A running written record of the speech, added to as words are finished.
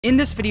In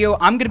this video,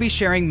 I'm going to be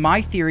sharing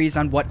my theories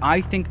on what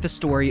I think the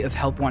story of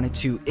Help Wanted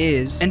 2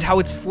 is, and how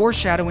it's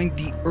foreshadowing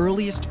the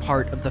earliest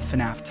part of the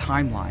FNAF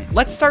timeline.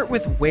 Let's start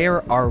with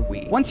where are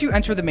we? Once you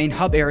enter the main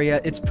hub area,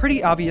 it's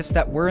pretty obvious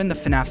that we're in the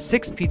FNAF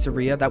 6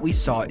 pizzeria that we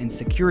saw in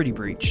Security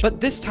Breach. But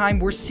this time,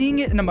 we're seeing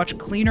it in a much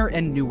cleaner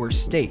and newer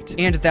state.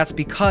 And that's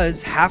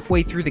because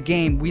halfway through the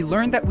game, we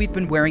learned that we've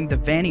been wearing the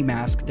Vanny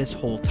mask this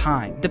whole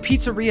time. The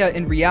pizzeria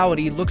in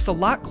reality looks a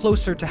lot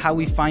closer to how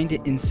we find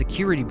it in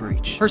Security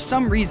Breach. For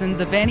some reason,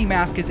 the Vanny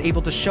mask is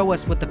able to show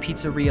us what the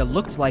pizzeria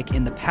looked like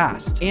in the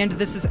past, and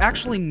this is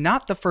actually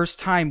not the first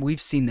time we've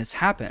seen this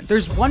happen.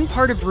 There's one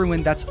part of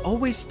Ruin that's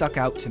always stuck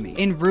out to me.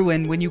 In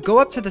Ruin, when you go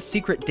up to the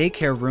secret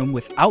daycare room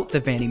without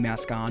the Vanny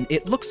mask on,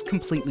 it looks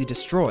completely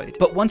destroyed.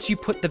 But once you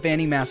put the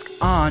Vanny mask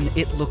on,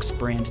 it looks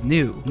brand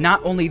new.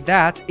 Not only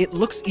that, it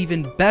looks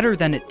even better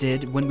than it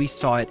did when we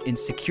saw it in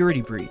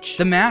Security Breach.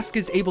 The mask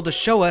is able to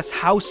show us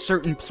how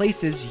certain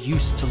places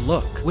used to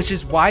look, which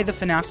is why the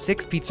FNAF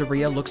 6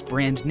 pizzeria looks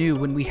brand new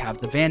when we have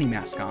the Vanny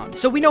mask on.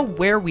 So we know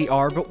where we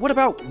are, but what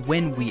about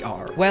when we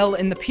are? Well,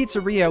 in the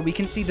pizzeria, we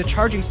can see the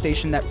charging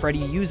station that Freddy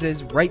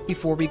uses right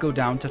before we go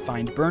down to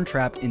find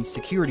Burntrap in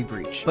Security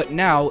Breach. But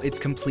now it's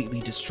completely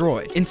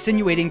destroyed,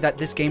 insinuating that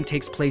this game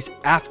takes place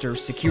after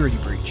Security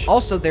Breach.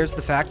 Also, there's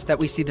the fact that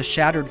we see the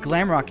shattered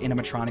Glamrock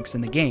animatronics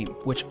in the game,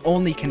 which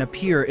only can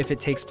appear if it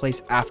takes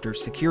place after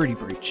Security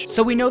Breach.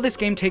 So we know this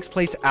game takes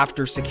place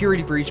after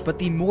Security Breach, but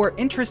the more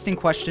interesting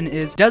question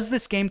is, does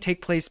this game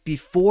take place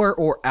before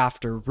or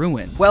after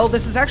Ruin? Well,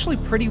 this is actually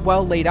pretty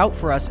well laid out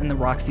for us in the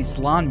Roxy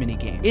Salon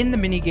minigame. In the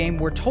minigame,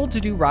 we're told to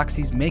do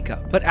Roxy's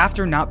makeup, but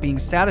after not being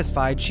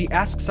satisfied, she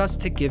asks us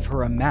to give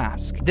her a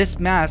mask. This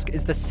mask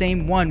is the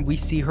same one we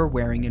see her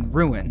wearing in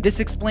Ruin. This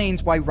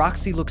explains why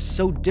Roxy looks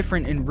so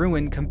different in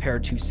Ruin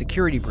compared to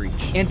Security Breach.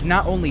 And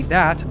not only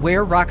that,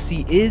 where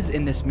Roxy is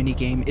in this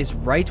minigame is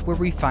right where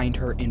we find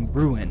her in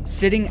Ruin,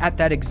 sitting at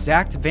that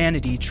exact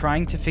vanity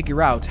trying to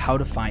figure out how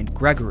to find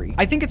Gregory.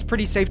 I think it's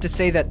pretty safe to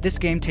say that this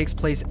game takes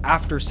place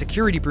after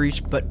Security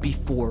Breach, but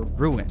before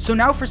Ruin. So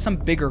now for some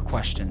bigger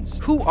questions.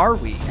 Who are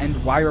we, and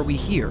why are we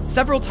here?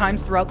 Several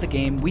times throughout the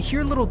game, we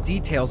hear little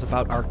details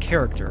about our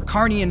character.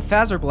 Carney in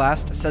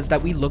Fazerblast says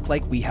that we look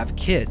like we have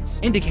kids,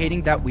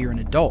 indicating that we're an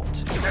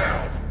adult.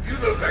 Now, you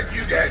look like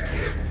you got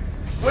kids.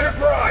 Win a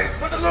prize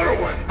for the little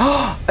one!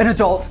 An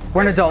adult!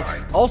 We're an adult!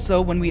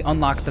 Also, when we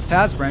unlock the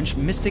Faz Wrench,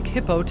 Mystic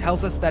Hippo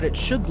tells us that it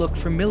should look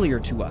familiar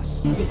to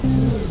us.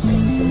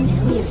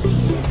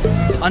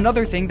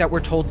 Another thing that we're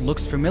told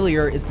looks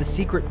familiar is the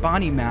secret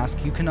Bonnie mask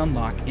you can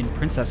unlock in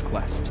Princess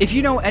Quest. If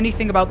you know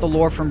anything about the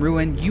lore from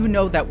Ruin, you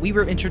know that we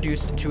were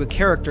introduced to a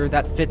character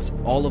that fits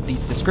all of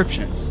these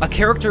descriptions. A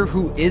character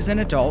who is an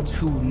adult,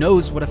 who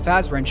knows what a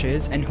Faz Wrench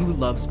is, and who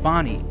loves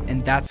Bonnie,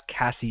 and that's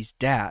Cassie's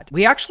dad.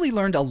 We actually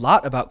learned a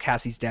lot about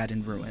Cassie's dad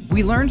in Ruin.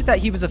 We learned that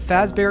he was a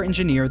Fazbear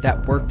engineer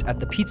that worked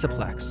at the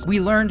Pizzaplex. We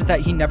learned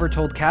that he never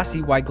told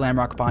Cassie why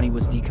Glamrock Bonnie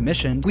was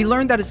decommissioned. We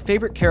learned that his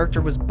favorite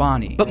character was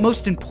Bonnie. But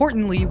most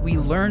importantly, we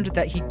learned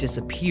that he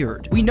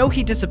disappeared. We know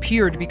he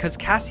disappeared because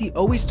Cassie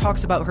always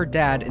talks about her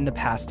dad in the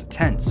past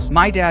tense.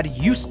 My dad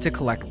used to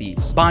collect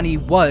these. Bonnie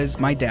was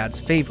my dad's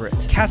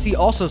favorite. Cassie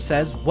also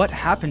says, "What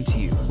happened to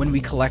you?" when we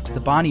collect the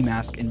Bonnie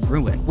mask in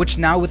Ruin, which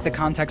now with the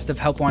context of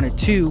Help Wanted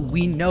 2,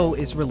 we know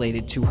is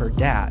related to her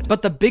dad.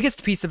 But the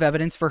biggest piece of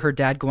evidence for her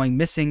dad going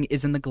missing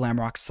is in the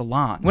Glamrock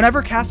Salon.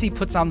 Whenever Cassie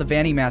puts on the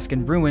Vanny mask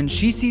in Ruin,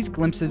 she sees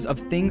glimpses of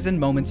things and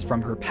moments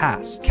from her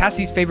past.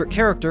 Cassie's favorite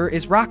character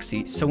is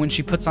Roxy, so when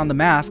she puts on the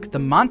mask, the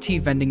Monty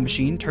vending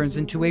machine turns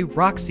into a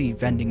Roxy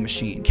vending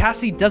machine.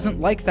 Cassie doesn't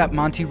like that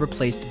Monty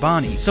replaced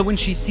Bonnie, so when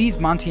she sees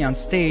Monty on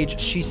stage,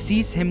 she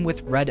sees him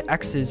with red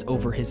X's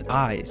over his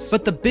eyes.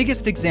 But the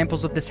biggest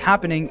examples of this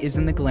happening is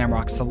in the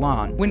Glamrock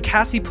Salon. When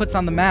Cassie puts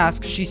on the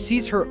mask, she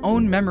sees her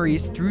own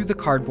memories through the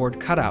cardboard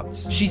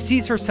cutouts. She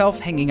sees herself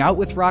hanging out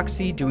with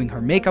Roxy, doing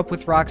her makeup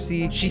with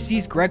Roxy. She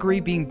sees Gregory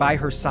being by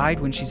her side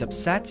when she's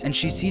upset, and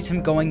she sees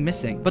him going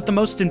missing. But the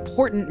most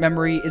important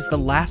memory is the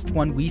last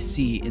one we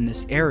see in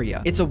this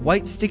area. It's a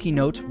white sticky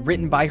note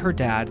written by her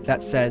dad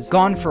that says,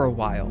 "Gone for a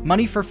while.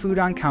 Money for food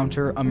on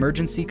counter,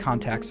 emergency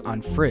contacts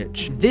on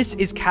fridge." This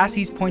is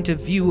Cassie's point of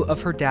view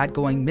of her dad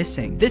going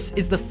missing. This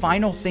is the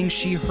final thing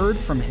she heard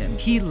from him.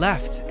 He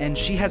left, and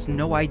she has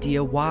no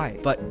idea why.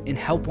 But in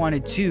Help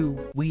Wanted 2,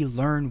 we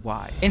learn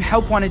why. In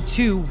Help Wanted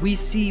 2, we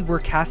see where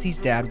Cassie's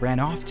dad ran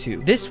off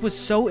to. This was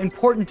so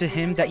important to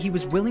him that he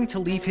was willing to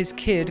leave his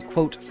kid,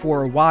 quote,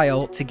 "for a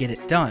while" to get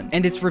it done.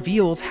 And it's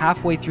revealed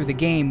halfway through the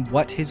game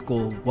what his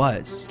goal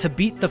was: to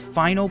beat the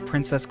final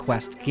Princess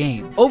Quest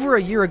game. Over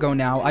a year ago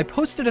now, I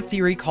posted a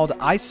theory called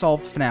I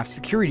Solved FNAF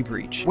Security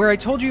Breach, where I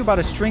told you about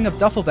a string of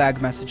duffel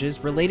bag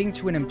messages relating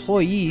to an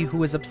employee who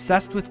was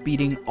obsessed with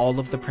beating all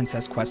of the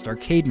Princess Quest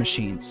arcade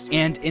machines.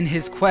 And in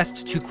his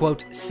quest to,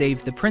 quote,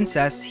 "save the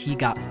princess," he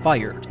got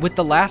fired, with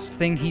the last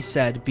thing he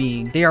said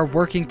being, "They are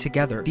working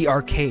together. The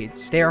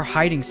arcades. They are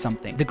hiding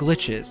something. The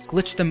glitches.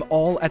 Glitch them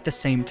all at the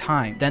same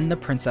time. Then the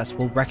princess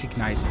will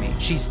recognize me.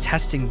 She's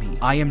testing me.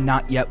 I am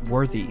not yet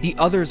worthy. The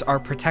others are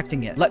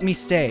protecting it. Let me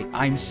stay.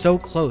 I'm so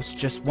close.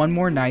 Just one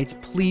more night.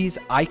 Please,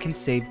 I can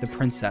save the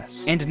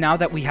princess. And now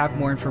that we have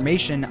more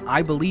information,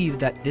 I believe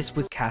that this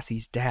was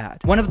Cassie's dad.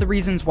 One of the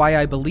reasons why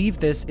I believe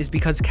this is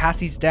because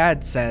Cassie's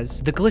dad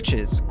says, the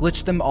glitches.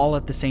 Glitch them all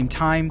at the same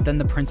time, then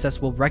the princess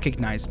will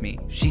recognize me.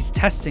 She's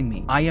testing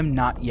me. I am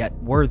not yet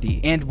worthy.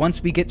 And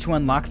once we get to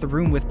unlock the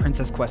room with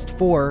Princess Quest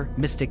 4,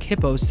 Mystic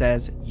Hippo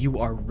says, you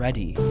are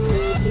ready.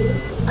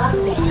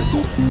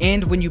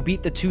 And when you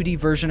beat the 2D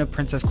version of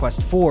Princess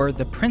Quest 4,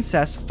 the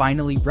princess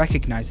finally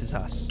recognizes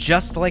us,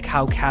 just like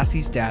how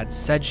Cassie's dad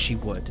said she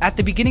would. At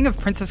the beginning of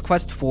Princess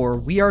Quest 4,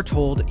 we are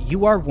told,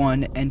 you are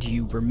one and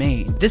you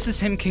remain. This is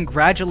him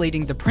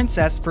congratulating the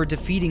princess for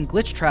defeating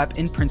Glitchtrap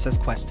in Princess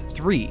Quest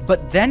 3.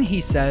 But then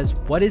he says,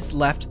 what is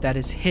left that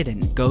is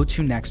hidden? Go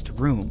to next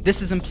room.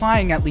 This is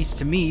implying, at least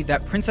to me,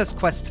 that Princess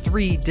Quest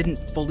 3 didn't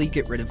fully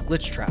get rid of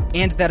Glitchtrap,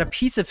 and that a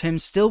piece of him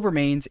still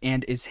remains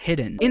and is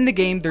hidden. In the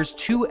game, there's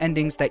two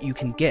endings that you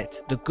can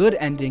get, the good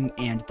ending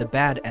and the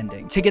bad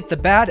ending. To get the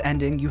bad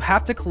ending, you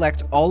have to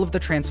collect all of the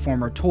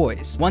Transformer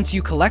toys. Once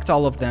you collect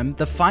all of them,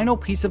 the final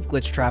piece of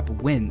Glitchtrap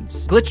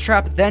wins.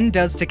 Glitchtrap then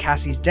does to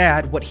Cassie's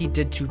dad what he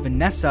did to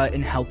Vanessa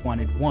in Help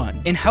Wanted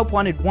 1. In Help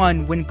Wanted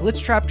 1, when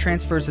Glitchtrap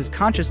transfers his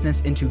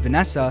consciousness into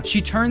Vanessa,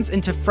 she turns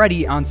into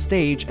Freddy on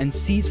stage and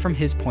sees from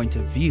his point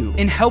of view.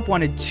 In Help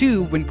Wanted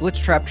 2, when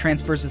Glitchtrap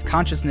transfers his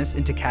consciousness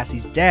into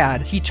Cassie's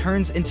dad, he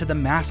turns into the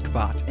Mask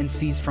Bot and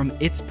sees from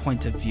its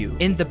point of view.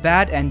 In the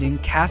bad ending,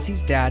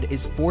 Cassie's dad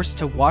is forced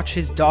to watch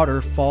his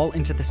daughter fall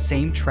into the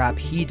same trap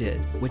he did,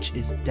 which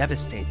is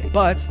devastating.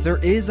 But there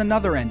is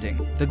another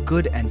ending, the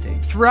good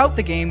ending. Throughout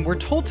the game, we're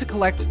told to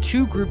collect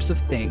two groups of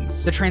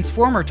things, the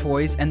Transformer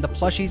toys and the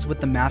plushies with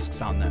the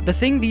masks on them. The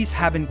thing these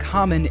have in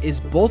common is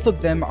both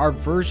of them are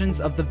versions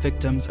of the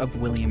victims of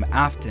William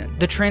Afton.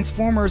 The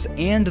Transformers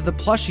and the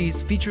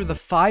plushies feature the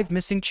 5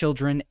 missing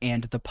children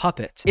and the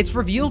puppet. It's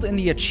revealed in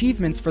the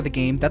achievements for the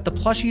game that the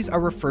plushies are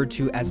referred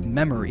to as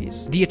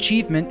memories. The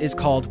achievement is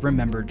called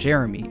Remember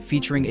Jeremy,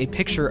 featuring a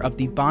picture of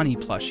the Bonnie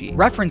plushie,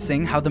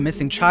 referencing how the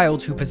missing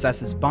child who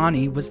possesses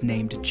Bonnie was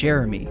named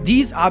Jeremy.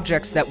 These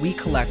objects that we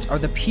collect are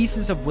the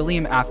pieces of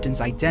William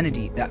Afton's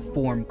identity that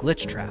form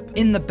Glitchtrap.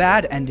 In the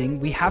bad ending,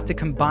 we have to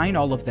combine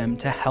all of them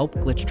to help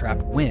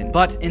Glitchtrap win,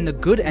 but in the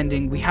good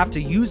ending, we have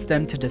to use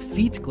them to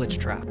defeat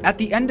Glitchtrap. At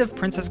the end of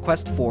Princess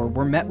Quest 4,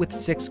 we're met with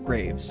 6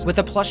 graves, with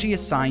a plushie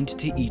assigned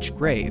to each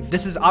grave.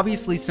 This is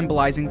obviously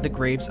symbolizing the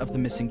graves of the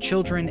missing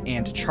children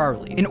and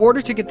Charlie. In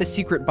order to get the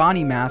secret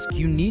Bonnie mask,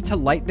 you need to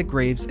light the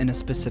graves in a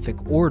specific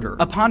order.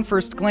 Upon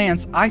first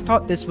glance, I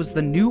thought this was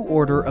the new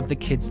order of the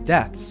kids'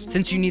 deaths,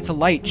 since you need to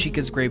light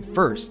Chica's grave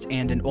first,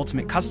 and in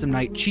Ultimate Custom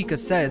Night, Chica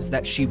says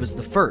that she was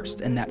the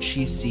first and that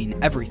she's seen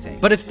everything.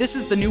 But if this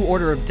is the new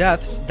order of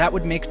deaths, that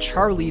would make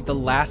Charlie the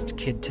last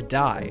kid to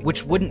die,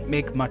 which wouldn't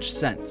make much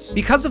sense.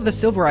 Because of the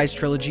Silver Eyes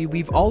trilogy,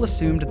 we've all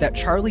assumed that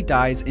Charlie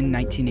dies in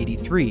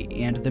 1983,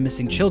 and the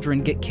missing children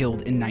get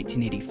killed in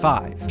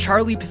 1985.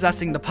 Charlie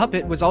possessing the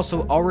puppet was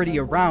also already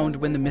around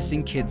when the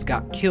missing kids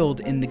got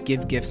killed in the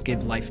Give Gifts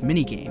Give Life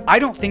minigame. I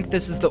don't think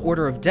this is the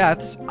order of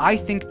deaths, I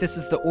think this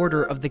is the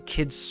order of the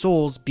kids'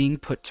 souls being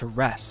put to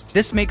rest.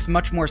 This makes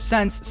much more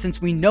sense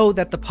since we know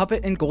that the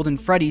puppet and Golden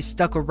Freddy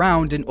stuck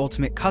around in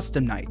Ultimate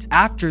Custom Night,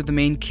 after the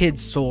main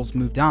kids' souls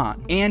moved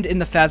on. And in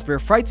the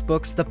Fazbear Frights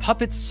books, the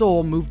puppet's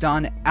soul moved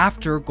on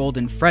after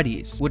Golden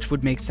Freddy's, which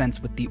would make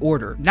sense with the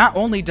order. Not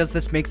only does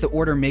this make the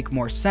order make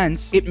more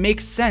sense, it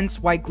makes sense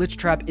why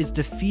Glitchtrap is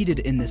defeated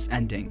in this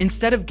ending.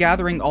 Instead of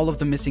gathering all of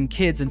the missing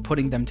kids and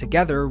putting them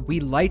together, we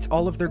light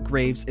all of their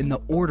graves in the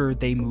order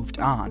they moved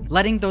on,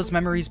 letting those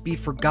memories be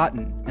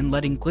forgotten and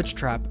letting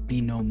Glitchtrap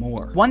be no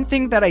more. One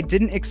thing that I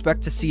didn't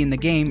expect to see in the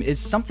game is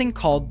something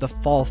called the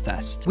Fall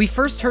Fest. We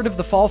first heard of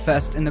the Fall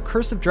Fest in the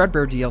Curse of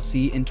Dreadbear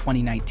DLC in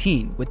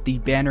 2019, with the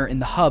banner in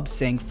the hub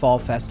saying Fall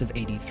Fest of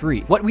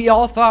 '83. What we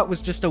all thought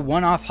was just a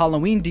one-off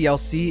Halloween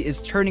DLC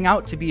is turning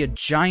out to be a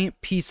giant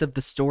piece of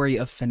the story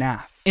of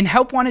FNAF. In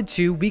Help Wanted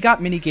 2, we got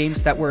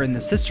minigames that were in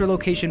the Sister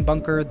Location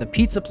bunker, the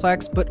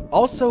Pizzaplex, but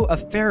also a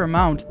fair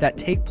amount that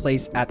take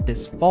place at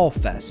this Fall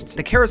Fest.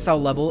 The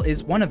Carousel level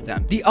is one of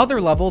them. The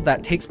other level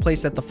that takes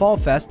place at the Fall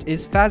Fest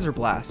is Phaser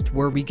Blast,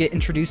 where we get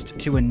introduced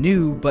to a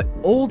new but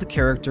old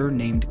character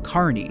named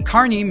Carney.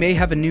 Carney may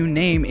have a new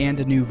name and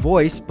a new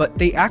voice, but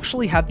they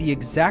actually have the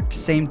exact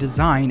same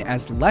design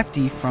as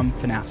Lefty from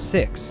FNAF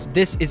 6.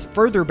 This is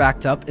further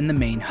backed up in the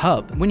main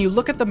hub. When you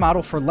look at the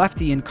model for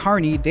Lefty and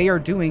Carney, they are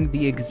doing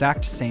the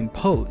exact same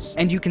pose,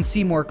 and you can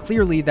see more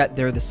clearly that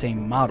they're the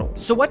same model.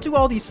 So what do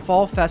all these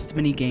Fall Fest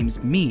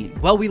minigames mean?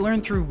 Well, we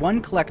learned through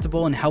one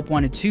collectible in Help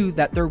Wanted 2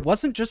 that there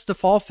wasn't just a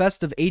Fall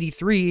Fest of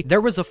 '83, there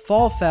was a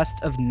Fall Fest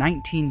of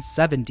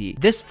 1970.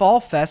 This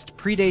Fall Fest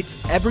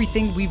predates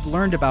everything we've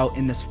learned about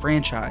in this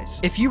franchise.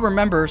 If you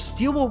remember,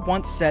 Steelwool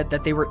once said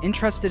that they were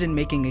interested in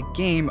making a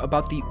game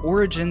about the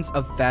origins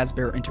of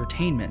Fazbear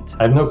Entertainment.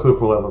 I have no clue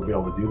if we'll ever be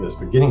able to do this,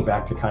 but getting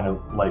back to kind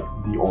of like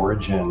the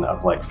origin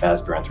of like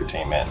Fazbear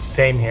Entertainment.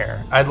 Same here.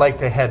 sure. I'd like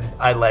to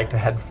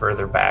head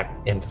further back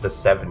into the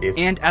 70s.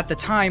 And at the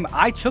time,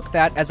 I took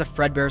that as a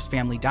Fredbear's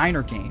Family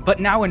Diner game. But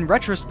now in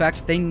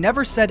retrospect, they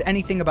never said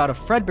anything about a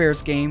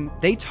Fredbear's game.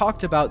 They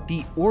talked about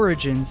the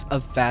origins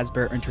of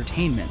Fazbear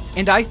Entertainment.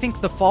 And I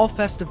think the Fall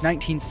Fest of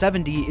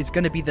 1970 is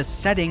going to be the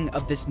setting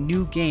of this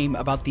new game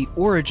about the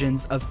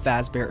origins of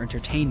Fazbear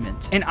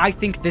Entertainment. And I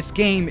think this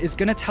game is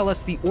going to tell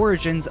us the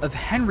origins of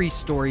Henry's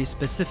story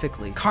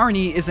specifically.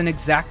 Carney is an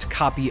exact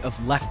copy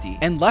of Lefty,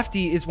 and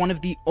Lefty is one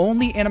of the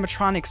only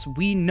animatronics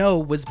we know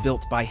was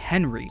built by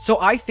Henry. So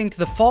I think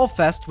the Fall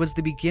Fest was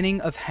the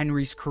beginning of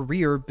Henry's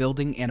career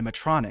building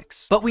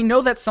animatronics. But we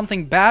know that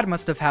something bad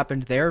must have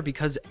happened there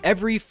because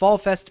every Fall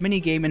Fest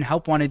minigame in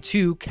Help Wanted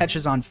 2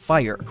 catches on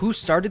fire. Who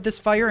started this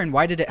fire and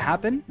why did it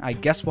happen? I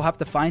guess we'll have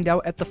to find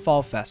out at the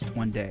Fall Fest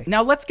one day.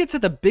 Now let's get to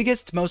the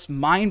biggest, most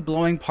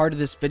mind-blowing part of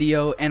this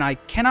video, and I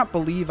cannot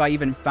believe I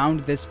even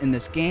found this in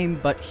this game,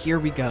 but here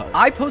we go.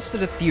 I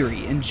posted a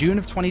theory in June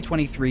of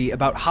 2023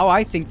 about how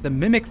I think the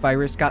Mimic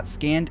virus got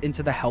scanned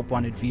into the Help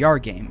Wanted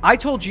VR game. I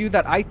told you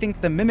that I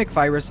think the Mimic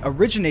virus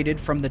originated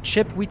from the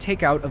chip we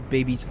take out of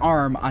Baby's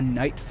arm on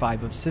night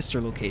 5 of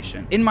Sister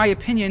Location. In my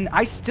opinion,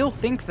 I still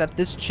think that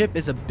this chip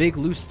is a big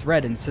loose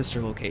thread in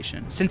Sister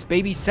Location, since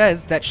Baby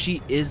says that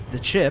she is the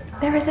chip.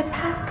 There is a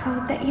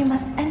passcode that you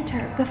must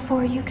enter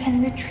before you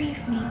can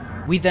retrieve me.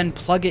 We then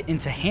plug it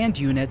into Hand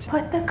Unit.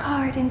 Put the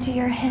card into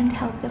your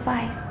handheld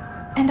device,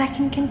 and I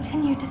can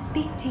continue to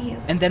speak to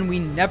you. And then we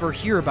never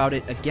hear about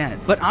it again.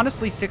 But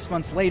honestly, 6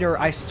 months later,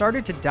 I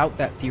started to doubt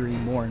that theory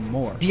more and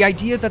more. The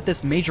idea that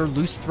this major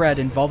loose thread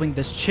involving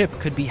this chip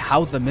could be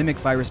how the Mimic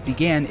virus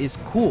began is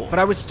cool, but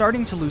I was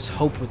starting to lose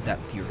hope with that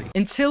theory.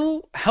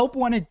 Until Help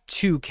Wanted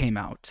 2 came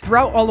out.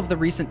 Throughout all of the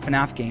recent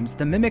FNAF games,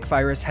 the Mimic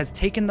virus has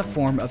taken the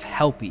form of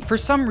Helpy. For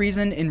some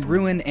reason, in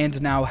Ruin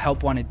and now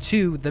Help Wanted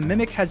 2, the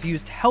Mimic has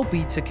used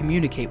Helpy to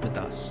communicate with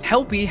us.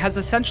 Helpy has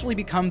essentially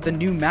become the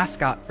new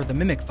mascot for the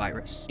Mimic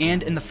virus.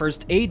 And in the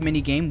first aid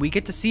minigame, we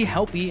get to see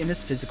Helpy in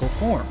his physical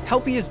form.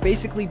 Helpy is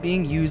basically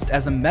being used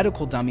as a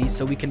medical dummy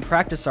so we can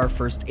practice our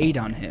first aid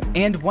on him.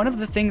 And one of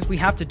the things we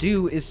have to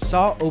do is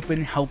saw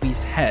open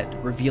Helpy's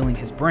head, revealing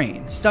his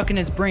brain. Stuck in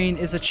his brain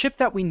is a chip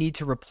that we need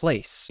to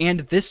replace. And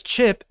this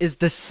chip is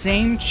the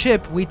same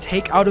chip we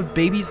take out of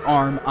Baby's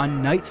arm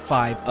on night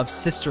 5 of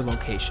Sister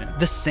Location.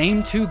 The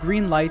same 2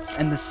 green lights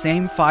and the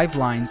same 5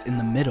 lines in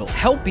the middle.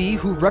 Helpy,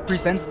 who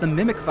represents the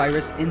Mimic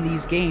virus in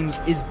these games,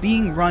 is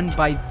being run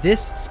by this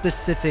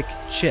specific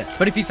chip.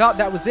 But if you thought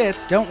that was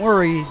it, don't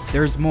worry,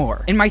 there's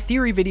more. In my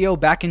theory video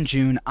back in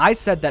June, I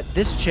said that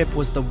this chip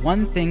was the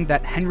one thing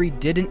that Henry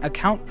didn't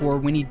account for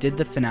when he did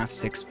the FNAF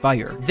 6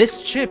 fire.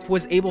 This chip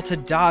was able to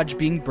dodge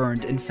being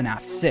burned in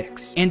FNAF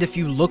 6. And if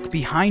you look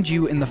behind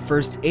you in the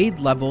first aid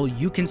level,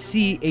 you can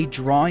see a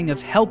drawing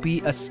of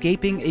Helpy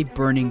escaping a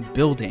burning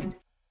building.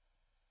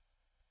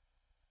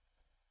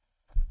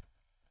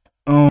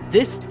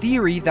 This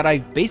theory that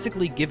I've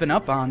basically given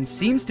up on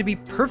seems to be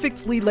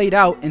perfectly laid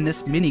out in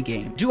this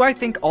minigame. Do I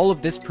think all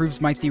of this proves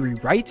my theory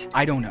right?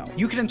 I don't know.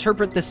 You can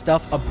interpret this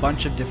stuff a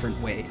bunch of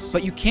different ways,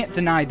 but you can't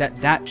deny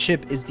that that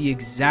chip is the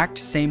exact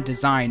same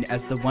design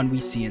as the one we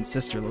see in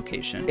Sister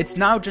Location. It's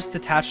now just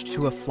attached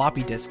to a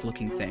floppy disk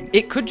looking thing.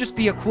 It could just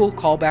be a cool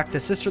callback to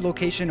Sister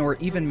Location or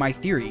even my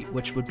theory,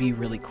 which would be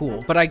really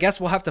cool, but I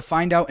guess we'll have to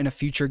find out in a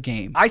future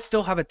game. I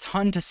still have a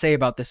ton to say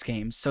about this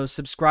game, so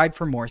subscribe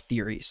for more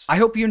theories. I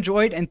hope you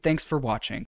enjoyed, and thanks for watching.